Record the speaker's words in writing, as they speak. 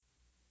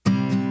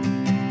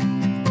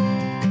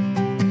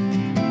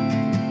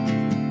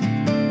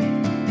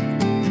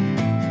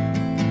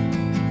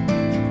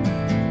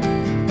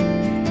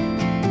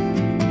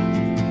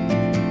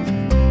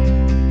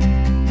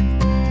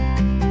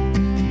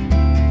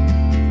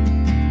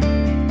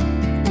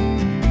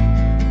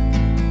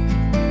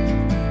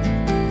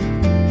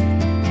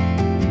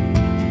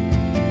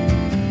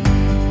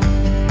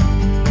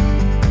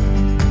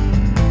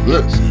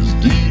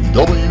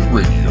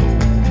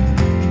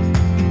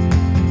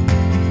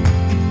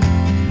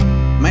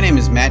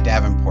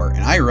Matt Davenport,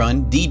 and I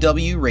run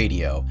DW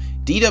Radio.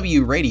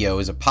 DW Radio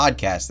is a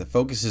podcast that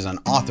focuses on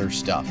author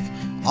stuff.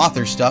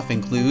 Author stuff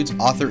includes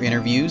author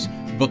interviews,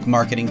 book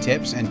marketing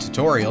tips and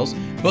tutorials,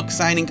 book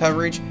signing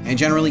coverage, and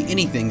generally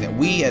anything that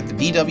we at the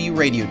DW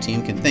Radio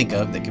team can think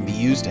of that can be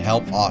used to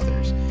help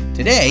authors.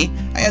 Today,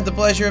 I had the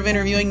pleasure of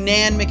interviewing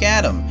Nan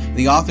McAdam,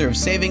 the author of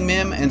Saving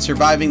Mim and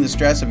Surviving the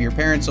Stress of Your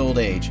Parents' Old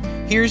Age.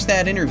 Here's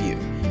that interview.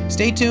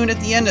 Stay tuned at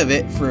the end of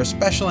it for a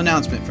special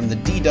announcement from the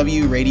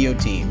DW Radio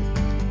team.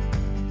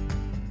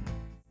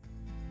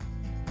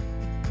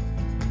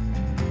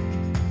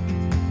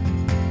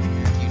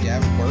 Matthew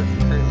Davenport,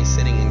 I'm currently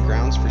sitting in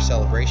Grounds for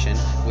Celebration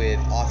with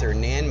author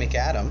Nan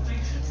McAdam.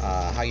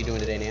 How you doing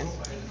today, Nan?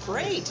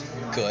 Great.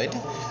 Good.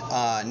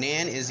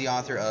 Nan is the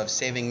author of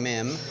Saving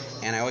Mim,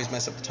 and I always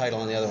mess up the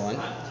title on the other one.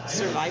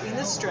 Surviving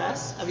the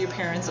Stress of Your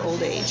Parents'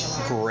 Old Age.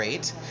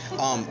 Great.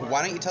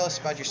 Why don't you tell us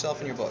about yourself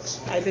and your books?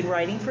 I've been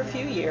writing for a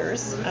few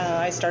years.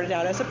 I started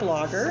out as a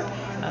blogger.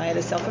 I had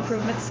a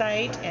self-improvement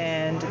site,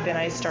 and then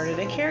I started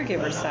a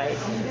caregiver site.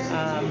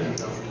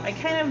 I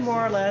kind of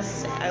more or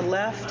less, I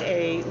left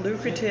a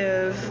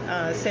lucrative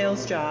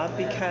sales job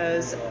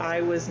because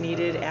I was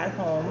needed at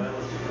home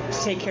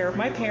to take care of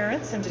my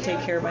parents and to take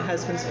care of my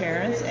husband's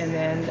parents, and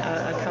then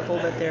a couple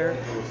that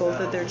both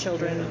of their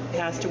children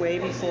passed away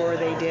before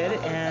they did,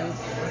 and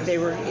they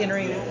were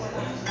entering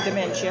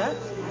dementia.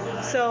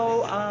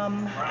 So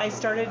I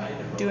started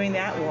doing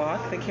that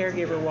walk, the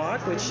caregiver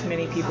walk, which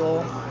many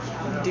people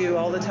do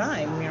all the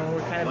time. You know,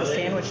 we're kind of a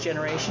sandwich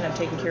generation of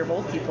taking care of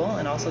old people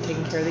and also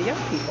taking care of the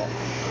young people.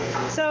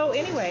 So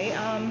anyway,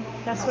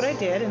 that's what I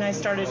did, and I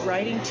started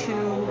writing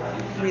to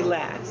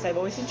relax. I've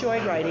always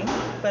enjoyed writing,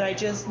 but I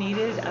just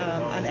needed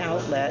an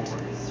outlet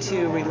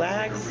to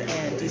relax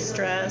and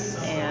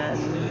de-stress,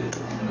 and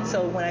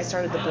so when I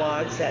started the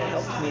blogs, that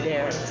helped me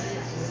there.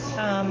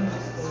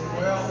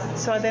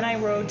 So then I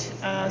wrote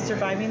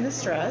Surviving the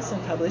Stress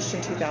and published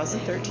in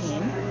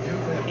 2013,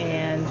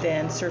 and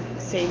then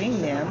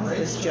Saving Mim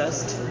was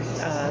just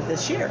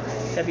this year,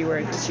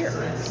 February this year.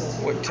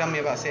 Tell me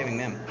about Saving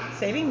Mim.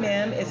 Saving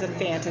Mim is a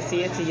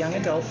fantasy. It's a young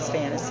adult's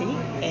fantasy,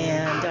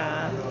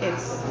 and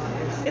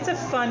it's a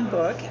fun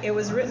book. It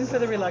was written for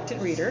the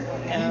reluctant reader.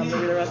 The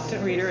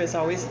reluctant reader is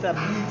always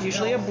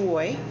usually a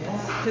boy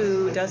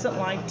who doesn't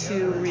like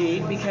to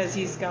read because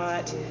he's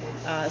got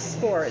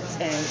sports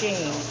and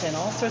games and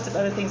all sorts of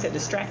other things that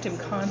distract him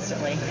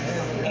constantly.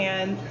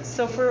 And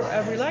so for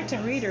a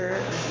reluctant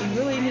reader, you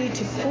really need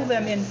to pull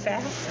them in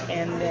fast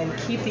and then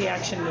keep the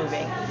action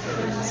moving.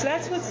 So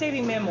that's what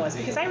Saving Mim was,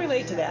 because I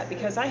relate to that,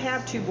 because I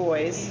have two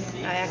boys.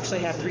 I actually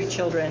have three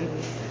children,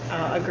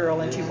 a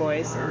girl and two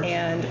boys,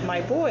 and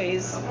my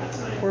boys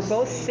were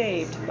both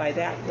saved by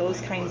those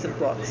kinds of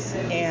books.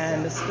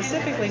 And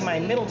specifically my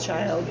middle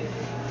child,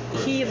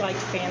 he liked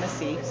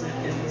fantasy,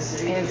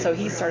 and so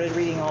he started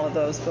reading all of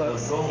those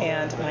books,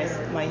 and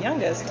my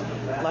youngest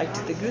liked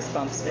the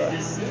Goosebumps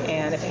books,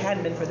 and if it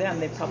hadn't been for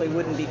them, they probably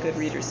wouldn't be good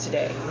readers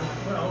today.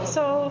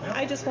 So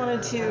I just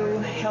wanted to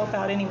help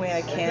out any way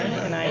I can,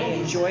 and I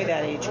enjoy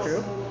that age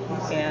group,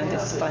 and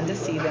it's fun to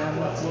see them,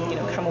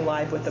 come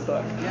alive with the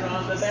book.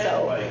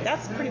 So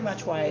that's pretty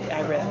much why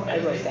I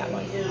wrote that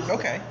one.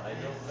 Okay.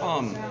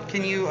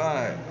 Can you,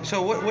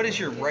 so what does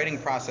your writing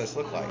process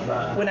look like?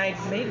 When I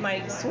made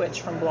my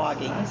switch from blogging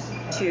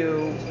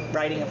to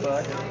writing a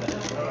book,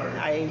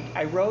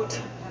 I wrote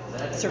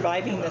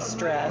Surviving the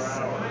Stress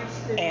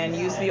and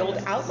used the old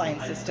outline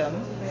system,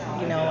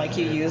 like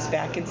you used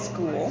back in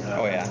school.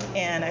 Oh, yeah.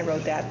 And I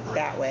wrote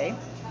that way.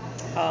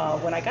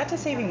 When I got to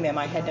Saving Mim,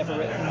 I had never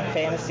written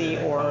fantasy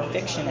or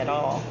fiction at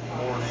all.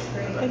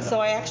 And so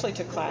I actually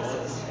took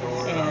classes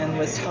and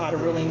was taught a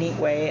really neat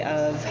way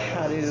of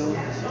how to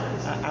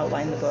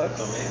outline the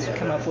books,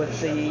 come up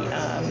with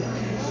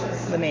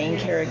the main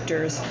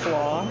character's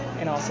flaw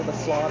and also the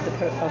flaw of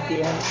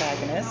the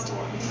antagonist,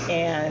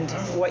 and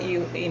what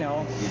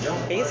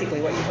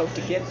basically what you hope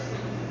to get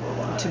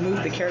to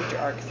move the character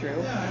arc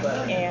through,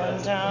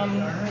 and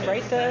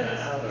write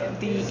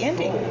the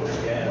ending,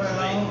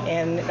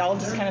 and it all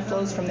just kind of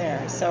flows from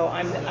there. So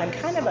I'm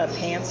kind of a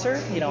pantser,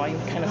 I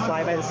kind of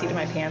fly by the seat of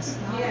my pants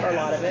for a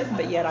lot of it,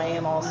 but yet I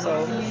am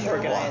also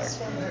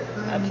organized,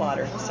 a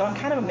plotter. So I'm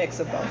kind of a mix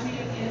of both.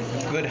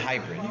 Good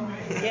hybrid.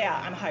 Yeah,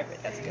 I'm a hybrid.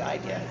 That's a good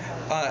idea.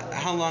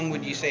 How long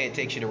would you say it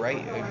takes you to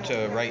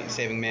write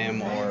Saving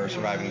Mim or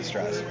Surviving the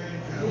Stress?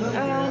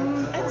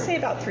 I'd say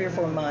about 3 or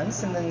 4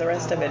 months, and then the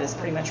rest of it is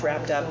pretty much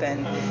wrapped up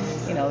in,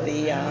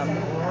 the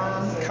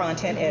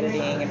content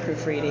editing and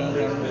proofreading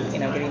and,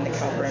 getting the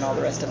cover and all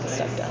the rest of the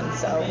stuff done.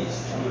 So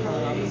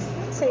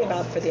I'd say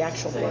for the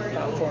actual book,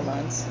 about 4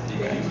 months.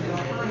 Okay.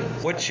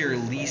 What's your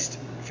least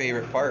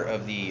favorite part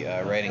of the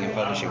writing and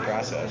publishing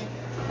process?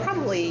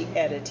 Probably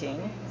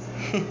editing.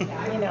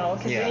 You know,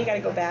 because then you got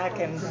to go back,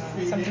 and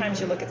sometimes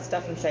you look at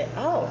stuff and say,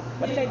 oh,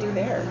 what did I do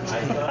there?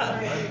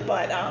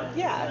 But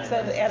yeah,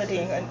 so the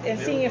editing and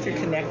seeing if you're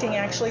connecting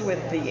actually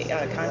with the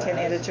content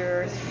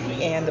editor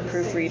and the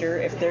proofreader,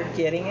 if they're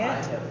getting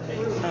it.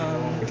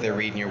 If they're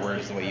reading your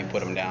words the way you put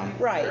them down.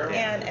 Right,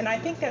 and I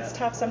think that's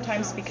tough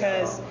sometimes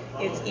because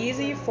it's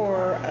easy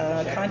for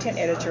a content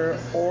editor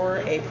or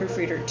a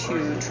proofreader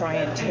to try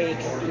and take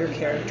your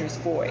character's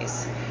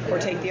voice, or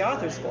take the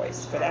author's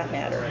voice for that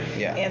matter.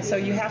 Yeah. And so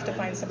you have to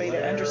find somebody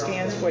that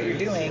understands what you're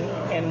doing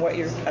and what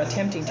you're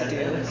attempting to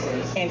do,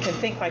 and can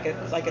think like a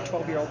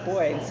 12-year-old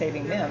boy in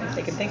Saving Them.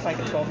 They can think like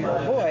a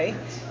 12-year-old boy,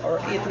 or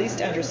at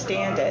least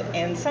understand it.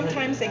 And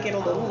sometimes they get a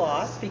little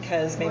lost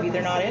because maybe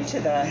they're not into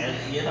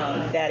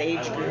that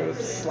age group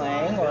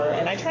slang,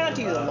 and I try not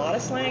to use a lot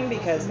of slang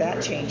because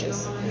that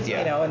changes, you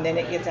know, and then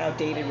it gets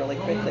outdated really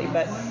quickly.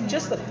 But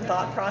just the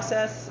thought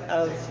process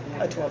of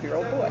a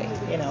 12-year-old boy,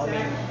 you know, I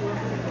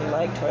mean, they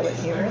like toilet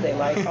humor, they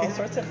like all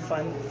sorts of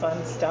fun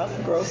stuff,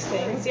 gross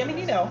things. I mean,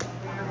 you know,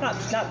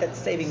 not that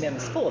Saving Them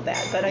is full of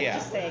that, but I'm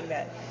just saying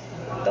that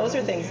those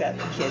are things that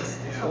kids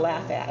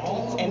laugh at.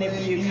 And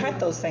if you cut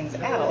those things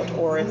out,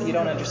 or if you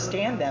don't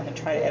understand them and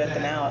try to edit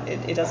them out,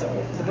 it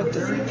doesn't, the book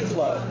doesn't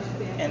flow,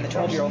 and the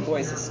 12-year-old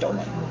voice is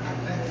stolen.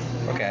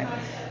 Okay.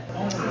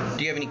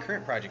 Do you have any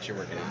current projects you're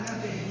working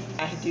on?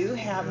 I do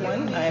have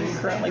one I'm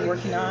currently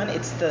working on.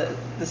 It's the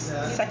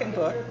second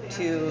book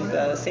to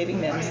the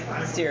Saving Them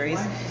series.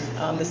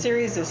 The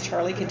series is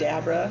Charlie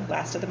Cadabra,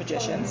 Last of the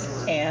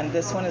Magicians, and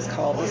this one is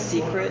called The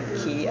Secret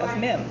Key of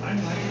Mim.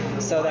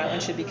 So that one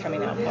should be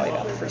coming out probably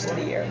about the first of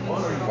the year.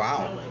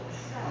 Wow.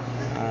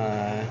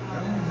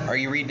 Are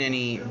you reading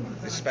any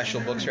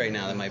special books right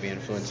now that might be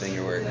influencing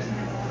your work?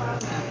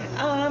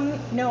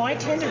 No, I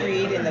tend to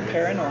read in the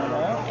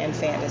paranormal and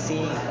fantasy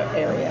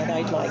area, and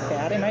I like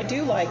that. And I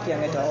do like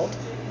young adult,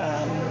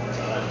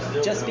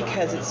 just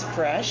because it's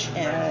fresh,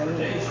 and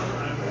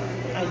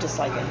I just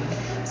like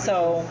it.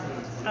 So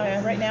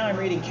right now I'm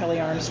reading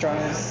Kelly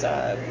Armstrong's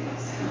The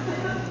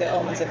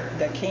Omens of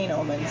the Cain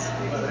Omens,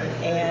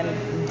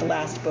 and the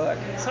last book.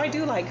 So I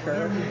do like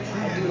her.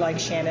 I do like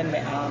Shannon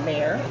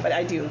Mayer, but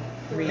I do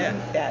read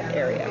that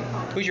area.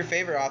 Who's your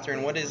favorite author,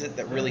 and what is it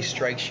that really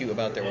strikes you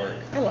about their work?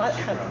 I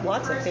have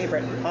lots of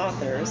favorite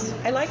authors.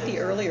 I like the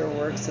earlier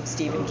works of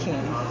Stephen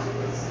King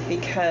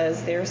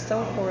because they're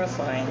so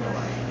horrifying,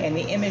 and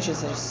the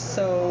images are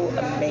so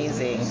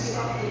amazing,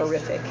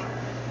 horrific,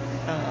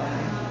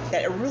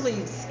 that it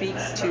really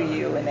speaks to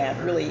you in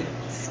that really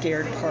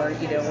scared part,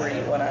 you know, where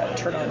you want to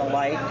turn on the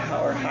light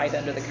or hide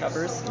under the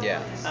covers.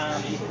 Yeah.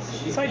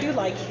 So I do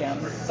like him,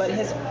 but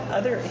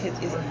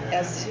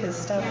as his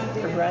stuff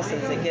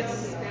progresses, it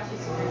gets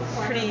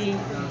pretty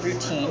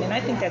routine, and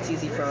I think that's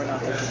easy for an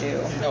author to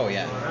do. Oh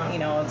yeah. You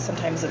know,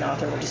 sometimes an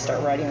author will just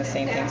start writing the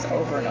same things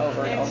over and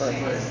over and over.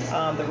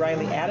 The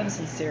Riley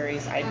Adamson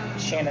series,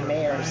 Shannon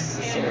Mayer's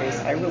series,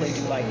 I really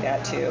do like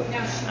that too.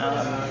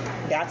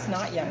 That's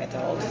not young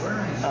adult.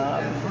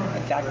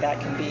 In fact, that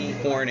can be...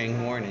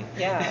 Warning.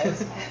 Yeah,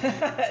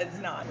 it's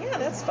not. Yeah,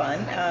 that's fun.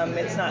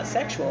 It's not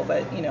sexual,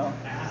 but, you know,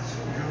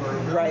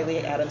 Riley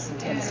Adamson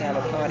tends to have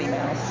a potty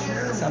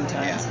mouth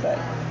sometimes, but...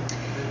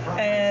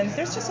 And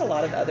there's just a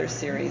lot of other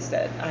series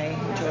that I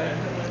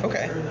enjoy.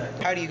 Okay.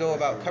 How do you go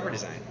about cover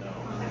design?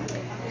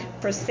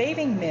 For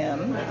Saving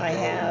Mim, I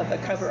have a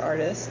cover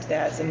artist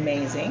that's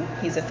amazing.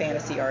 He's a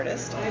fantasy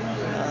artist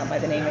by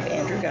the name of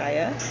Andrew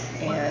Gaia,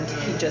 and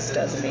he just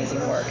does amazing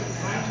work.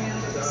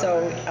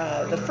 So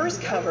the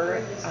first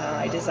cover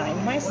I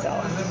designed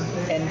myself,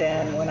 and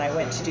then when I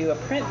went to do a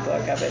print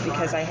book of it,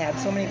 because I had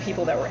so many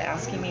people that were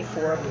asking me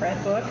for a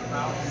print book,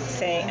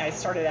 saying I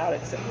started out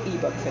as an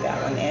ebook for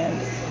that one,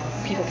 and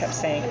people kept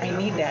saying, I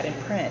need that in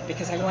print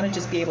because I want to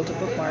just be able to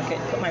bookmark it,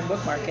 put my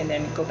bookmark, and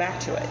then go back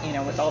to it, you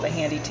know, with all the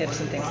handy tips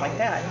and things like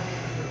that.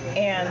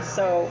 And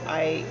so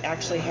I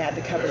actually had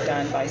the cover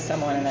done by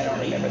someone, and I don't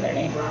remember their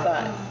name,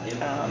 but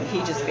he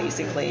just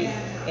basically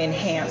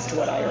enhanced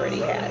what I already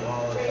had.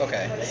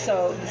 Okay.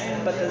 So,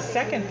 but the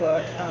second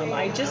book,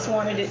 I just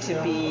wanted it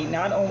to be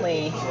not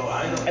only,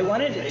 I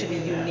wanted it to be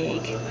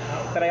unique,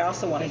 but I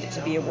also wanted it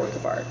to be a work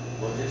of art.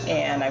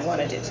 And I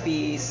wanted it to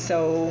be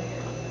so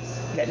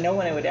that no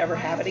one would ever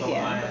have it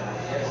again.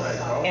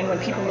 And when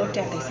people looked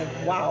at it, they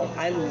said, wow,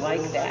 I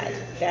like that.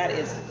 That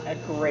is a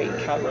great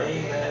cover.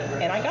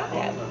 And I got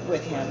that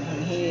with him.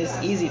 And he's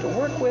easy to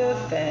work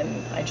with,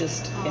 and I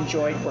just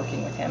enjoyed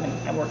working with him.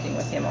 And I'm working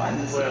with him on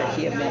The Secret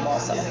Key of Mim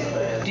also.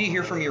 Do you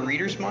hear from your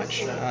readers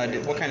much?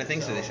 What kind of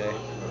things do they say?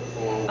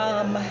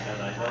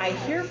 I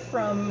hear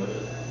from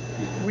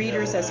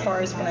readers as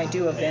far as when I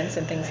do events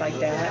and things like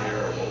that.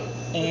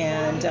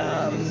 And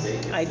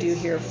I do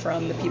hear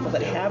from the people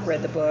that have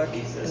read the book,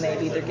 and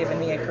they've either given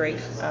me a great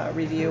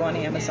review on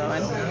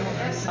Amazon,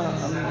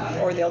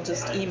 or they'll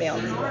just email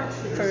me.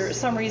 For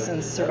some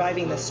reason,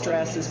 Surviving the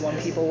Stress is one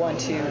people want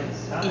to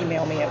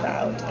email me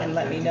about and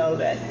let me know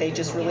that they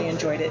just really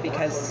enjoyed it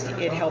because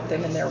it helped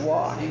them in their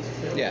walk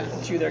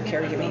through their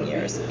caregiving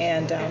years.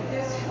 And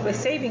with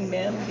Saving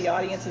Mim, the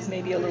audience is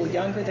maybe a little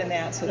younger than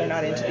that, so they're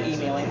not into the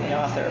emailing the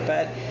author.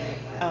 But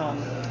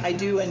I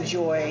do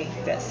enjoy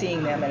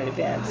seeing them at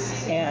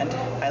events, and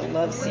I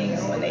love seeing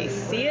them when they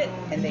see it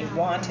and they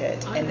want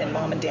it, and then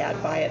mom and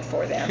dad buy it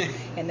for them,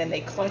 and then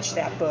they clutch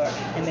that book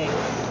and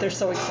they're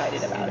so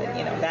excited about it.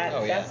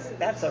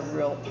 That's a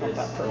real pump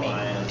up for me.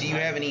 Do you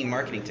have any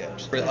marketing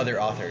tips for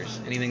other authors?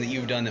 Anything that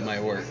you've done that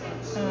might work?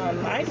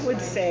 I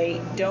would say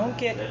don't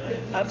get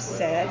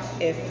upset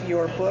if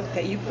your book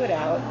that you put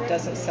out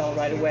doesn't sell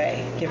right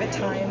away. Give it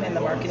time and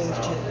the marketing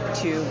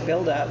to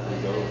build up,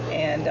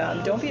 and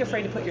don't be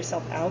afraid to put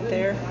yourself out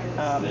there.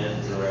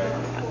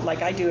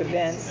 Like I do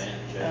events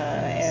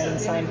and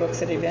sign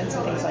books at events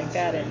and things like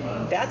that,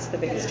 and that's the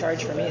biggest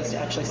charge for me, is to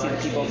actually see the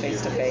people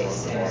face to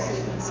face.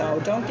 So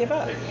don't give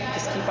up.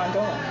 Just keep on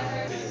going.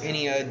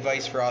 Any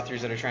advice for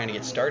authors that are trying to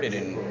get started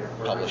in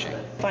publishing?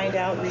 Find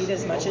out, read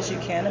as much as you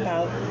can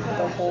about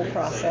the whole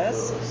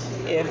process.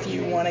 If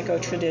you want to go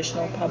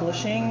traditional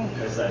publishing,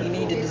 you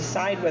need to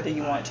decide whether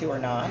you want to or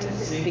not,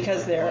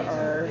 because there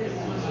are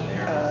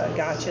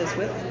gotchas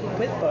with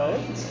both,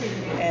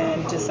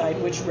 and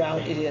decide which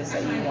route it is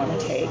that you want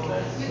to take.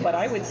 But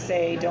I would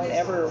say don't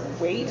ever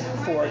wait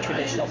for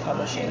traditional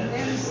publishing.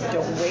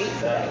 Don't wait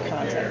for that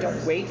contract.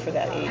 Don't wait for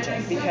that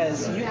agent,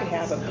 because you can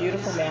have a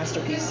beautiful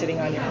masterpiece sitting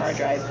on your hard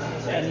drive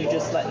and you're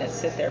just letting it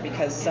sit there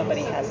because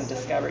somebody hasn't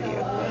discovered you.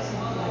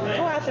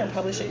 Go out there and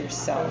publish it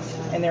yourself.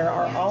 And there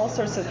are all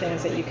sorts of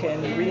things that you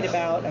can read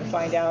about and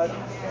find out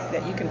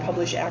that you can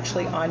publish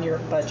actually on your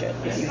budget.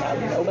 If you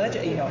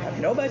have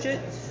no budget,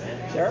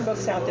 there are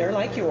books out there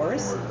like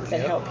yours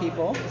that help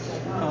people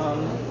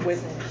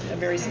with a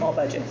very small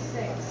budget.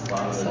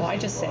 So I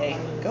just say,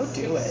 go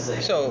do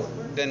it. So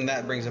then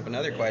that brings up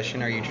another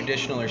question. Are you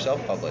traditional or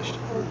self-published?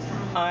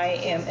 I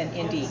am an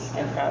indie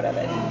and proud of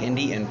it.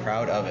 Indie and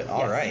proud of it.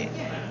 All Yes. right.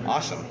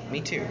 Awesome.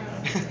 Me too.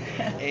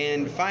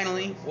 And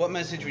finally, what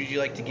message would you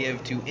like to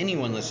give to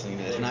anyone listening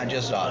to this, not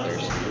just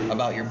authors,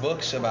 about your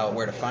books, about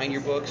where to find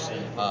your books,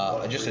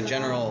 just a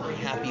general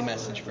happy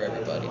message for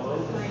everybody?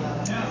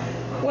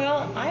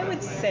 Well, I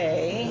would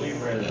say,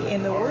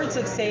 in the words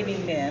of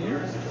Saving Mim,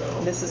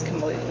 this is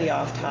completely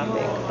off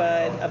topic,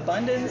 but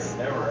abundance,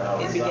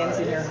 it begins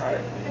in your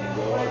heart.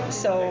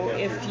 So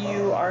if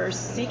you are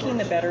seeking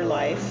the better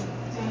life,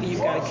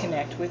 you've got to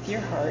connect with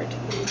your heart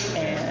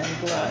and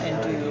go out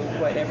and do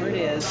whatever it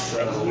is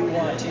that you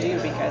want to do,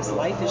 because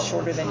life is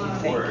shorter than you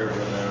think.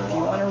 If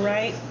you want to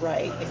write,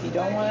 write. If you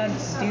don't want to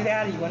do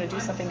that, or you want to do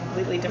something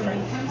completely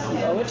different,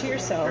 you owe it to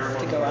yourself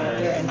to go out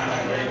there and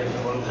find it.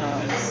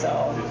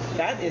 So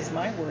that is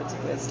my words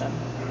of wisdom.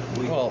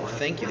 Well,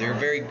 thank you. They're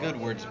very good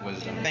words of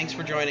wisdom. Thanks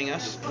for joining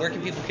us. Where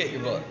can people get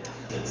your book?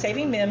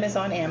 Saving Mim is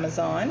on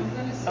Amazon.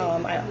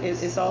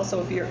 It is also,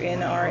 if you're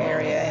in our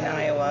area in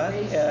Iowa,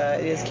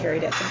 it is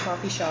carried at some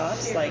coffee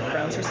shops like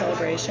Grounds for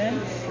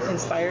Celebration,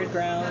 Inspired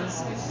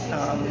Grounds,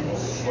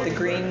 the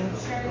Green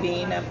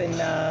Bean up in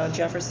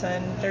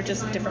Jefferson. They're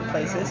just different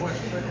places.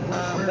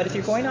 But if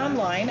you're going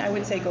online, I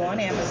would say go on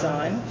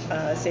Amazon.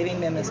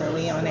 Saving Mim is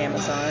only on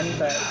Amazon,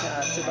 but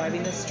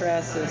Surviving the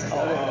Stress is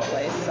all over the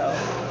place. So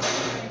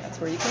that's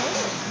where you can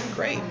listen.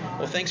 Great.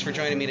 Well, thanks for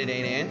joining me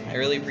today, Nan. I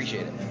really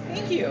appreciate it.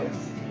 Thank you.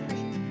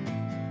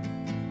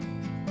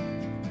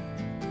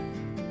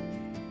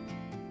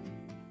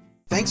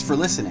 Thanks for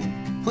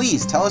listening.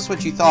 Please tell us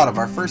what you thought of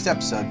our first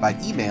episode by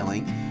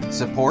emailing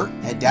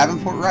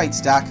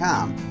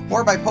support@davenportrights.com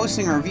or by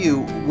posting a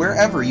review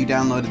wherever you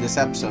downloaded this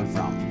episode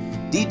from.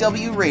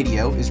 DW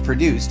Radio is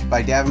produced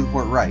by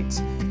Davenport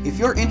Rights. If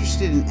you're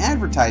interested in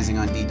advertising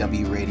on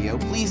DW Radio,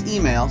 please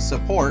email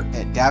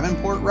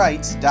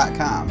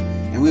support@davenportrights.com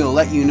and we will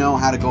let you know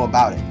how to go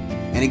about it.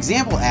 An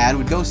example ad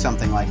would go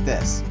something like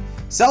this.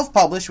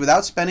 Self-Publish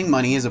Without Spending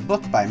Money is a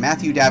book by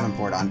Matthew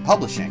Davenport on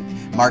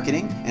publishing,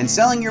 marketing, and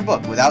selling your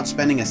book without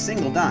spending a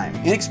single dime.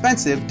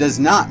 Inexpensive does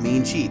not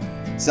mean cheap.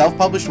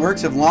 Self-published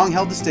works have long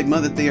held the stigma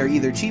that they are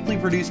either cheaply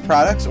produced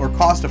products or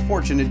cost a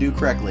fortune to do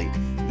correctly.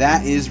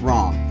 That is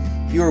wrong.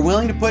 If you are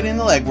willing to put in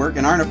the legwork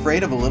and aren't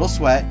afraid of a little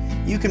sweat,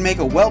 you can make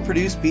a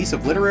well-produced piece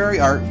of literary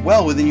art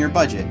well within your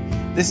budget.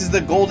 This is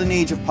the golden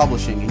age of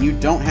publishing, and you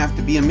don't have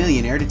to be a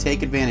millionaire to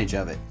take advantage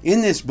of it.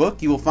 In this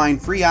book, you will find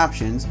free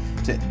options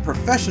to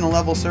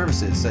professional-level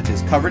services such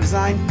as cover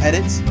design,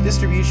 edits,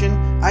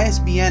 distribution,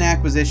 ISBN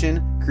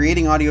acquisition,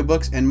 creating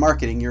audiobooks, and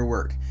marketing your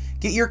work.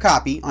 Get your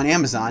copy on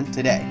Amazon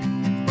today.